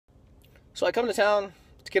So I come to town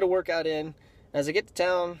to get a workout in. As I get to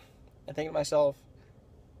town, I think to myself,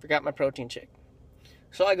 forgot my protein shake.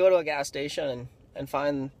 So I go to a gas station and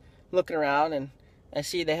find, looking around, and I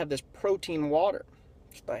see they have this protein water.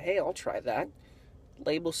 Just like, hey, I'll try that.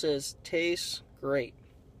 Label says, tastes great.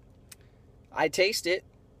 I taste it.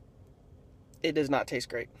 It does not taste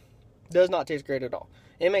great. Does not taste great at all.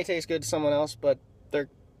 It may taste good to someone else, but they're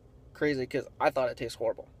crazy because I thought it tastes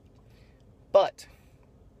horrible. But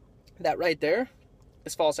that right there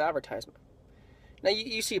is false advertisement. Now,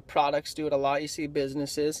 you see products do it a lot. You see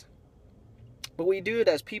businesses. But we do it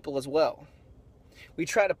as people as well. We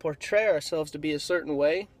try to portray ourselves to be a certain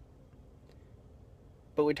way,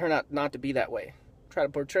 but we turn out not to be that way. Try to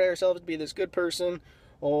portray ourselves to be this good person,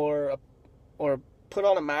 or put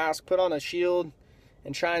on a mask, put on a shield,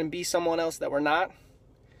 and try and be someone else that we're not.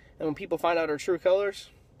 And when people find out our true colors,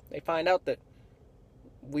 they find out that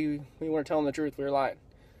we weren't telling the truth, we were lying.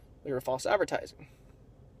 We were false advertising.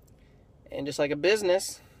 And just like a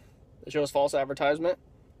business that shows false advertisement,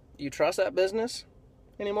 do you trust that business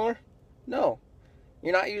anymore? No.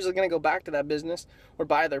 You're not usually going to go back to that business or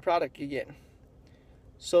buy their product again.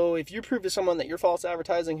 So if you prove to someone that you're false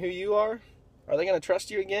advertising who you are they going to trust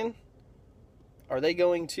you again? Are they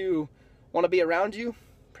going to want to be around you?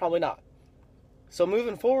 Probably not. So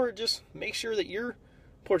moving forward, just make sure that you're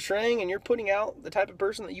portraying and you're putting out the type of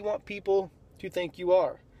person that you want people to think you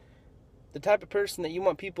are. The type of person that you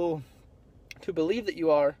want people to believe that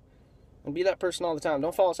you are, and be that person all the time.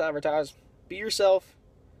 Don't false advertise. Be yourself.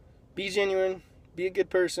 Be genuine. Be a good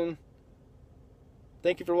person.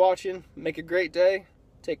 Thank you for watching. Make a great day.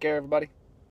 Take care, everybody.